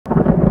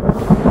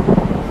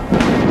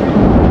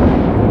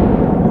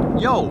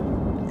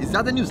Yo, is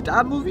that the new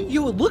Stab movie?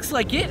 Yo, it looks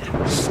like it.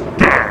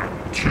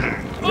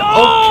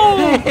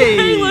 Oh! Okay.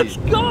 Hey, let's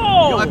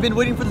go! Yo, I've been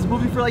waiting for this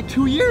movie for like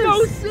 2 years.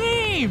 No,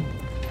 same!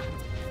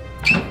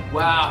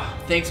 Wow,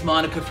 thanks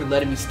Monica for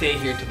letting me stay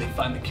here till they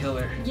find the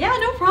killer. Yeah,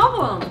 no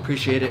problem.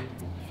 Appreciate it.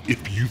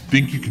 If you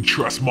think you can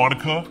trust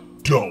Monica,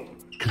 don't,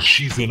 because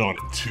she's in on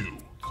it too.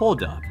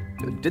 Hold up.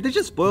 Did they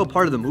just spoil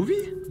part of the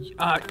movie?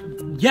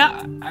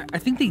 Yeah, I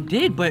think they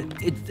did, but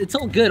it's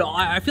all good.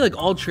 I feel like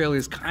all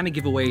trailers kind of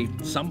give away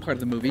some part of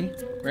the movie,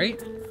 right?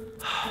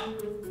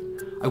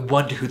 I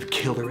wonder who the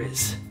killer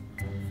is.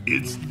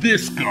 It's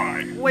this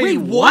guy. Wait,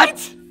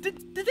 what?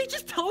 Did they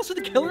just tell us who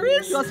the killer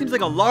is? That seems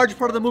like a large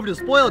part of the movie to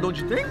spoil, don't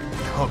you think?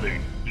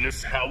 Coming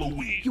this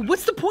Halloween.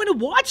 What's the point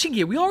of watching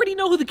it? We already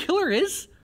know who the killer is.